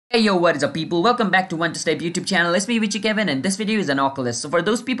Hey yo, what is up people? Welcome back to One to Step YouTube channel. It's me, Vichy Kevin, and this video is an Oculus. So for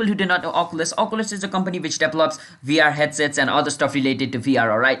those people who do not know Oculus, Oculus is a company which develops VR headsets and other stuff related to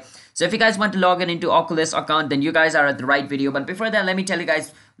VR, alright? So if you guys want to log in into Oculus account, then you guys are at the right video. But before that, let me tell you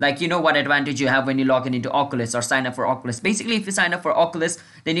guys, what advantage you have when you log in into Oculus or sign up for Oculus. Basically, if you sign up for Oculus,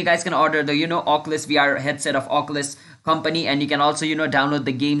 then you guys can order the, Oculus VR headset of Oculus company, and you can also, download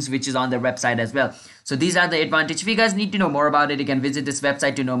the games which is on their website as well. So these are the advantage. If you guys need to know more about it, you can visit this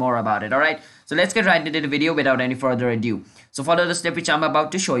website to know more about it. Alright, so let's get right into the video without any further ado. So follow the step which I'm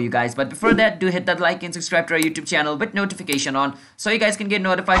about to show you guys. But before that, do hit that like and subscribe to our YouTube channel with notification on, so you guys can get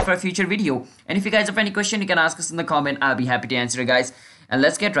notified for a future video. And if you guys have any question, you can ask us in the comment. I'll be happy to answer you guys. And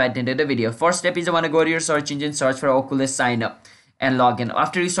let's get right into the video. First step is you want to go to your search engine, search for Oculus, sign up and log in.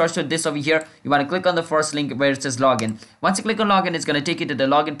 After you search for this over here, you want to click on the first link where it says login. Once you click on login, it's going to take you to the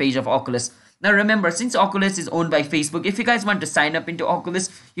login page of Oculus. Now remember, since Oculus is owned by Facebook, if you guys want to sign up into Oculus,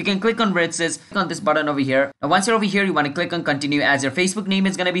 you can click on where it says, click on this button over here. Now once you're over here, you want to click on continue, as your Facebook name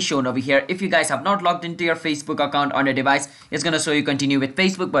is going to be shown over here. If you guys have not logged into your Facebook account on your device, it's going to show you continue with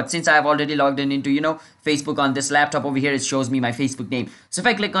Facebook. But since I have already logged in into, Facebook on this laptop over here, it shows me my Facebook name. So if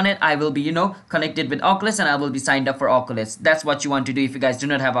I click on it, I will be, connected with Oculus and I will be signed up for Oculus. That's what you want to do if you guys do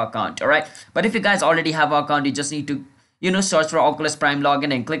not have an account, alright? But if you guys already have an account, you just need to search for Oculus Prime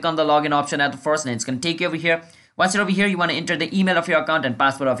login and click on the login option at the first, and it's going to take you over here. Once you're over here, you want to enter the email of your account and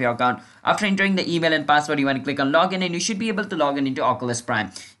password of your account. After entering the email and password, you want to click on login, and you should be able to log in into Oculus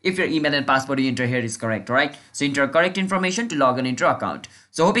Prime if your email and password you enter here is correct, alright? So enter correct information to log in into your account.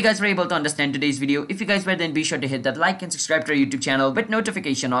 So hope you guys were able to understand today's video. If you guys were, then be sure to hit that like and subscribe to our YouTube channel with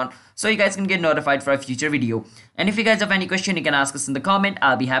notification on, so you guys can get notified for a future video. And if you guys have any question, you can ask us in the comment.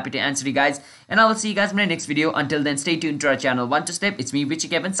 I'll be happy to answer you guys, and I will see you guys in my next video. Until then, stay tuned to our channel One to Step. It's me, Vichy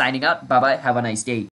Kevin, signing out. Bye bye, have a nice day.